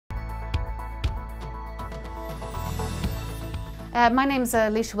My name's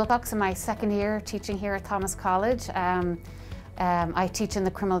Alicia Wilcox. I'm my second year teaching here at Thomas College. I teach in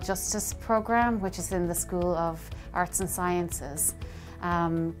the Criminal Justice programme, which is in the School of Arts and Sciences.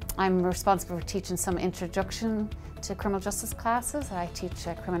 I'm responsible for teaching some introduction to criminal justice classes. I teach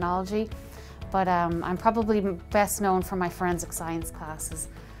criminology, but I'm probably best known for my forensic science classes.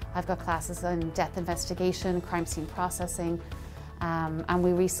 I've got classes in death investigation, crime scene processing, and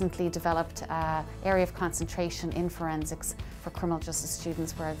we recently developed an area of concentration in forensics for criminal justice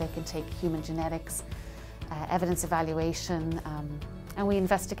students where they can take human genetics, evidence evaluation, and we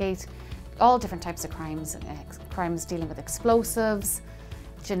investigate all different types of crimes, crimes dealing with explosives,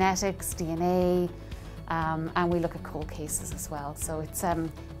 genetics, DNA, and we look at cold cases as well. So it's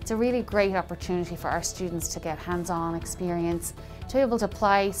a really great opportunity for our students to get hands-on experience, to be able to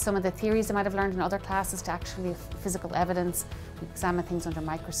apply some of the theories they might have learned in other classes to actually physical evidence. We examine things under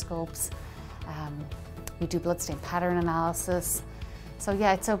microscopes. We do bloodstain pattern analysis. So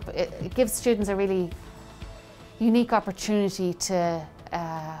yeah, it gives students a really unique opportunity to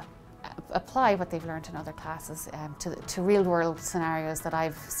apply what they've learned in other classes to real-world scenarios that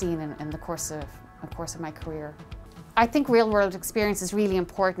I've seen in the course of my career. I think real-world experience is really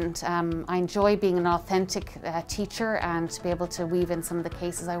important. I enjoy being an authentic teacher and to be able to weave in some of the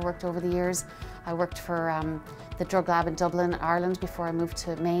cases I worked over the years. I worked for the drug lab in Dublin, Ireland before I moved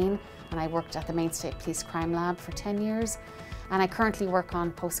to Maine, and I worked at the Maine State Police Crime Lab for 10 years. And I currently work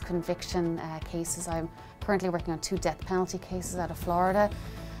on post-conviction cases. I'm currently working on 2 death penalty cases out of Florida.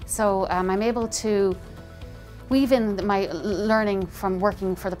 So I'm able to weave in my learning from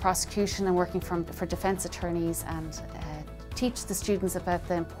working for the prosecution and working for defence attorneys and teach the students about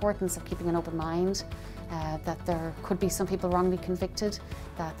the importance of keeping an open mind, that there could be some people wrongly convicted,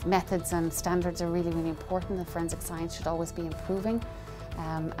 that methods and standards are really, really important, that forensic science should always be improving,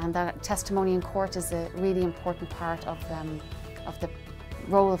 and that testimony in court is a really important part of the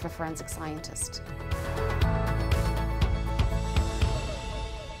role of a forensic scientist.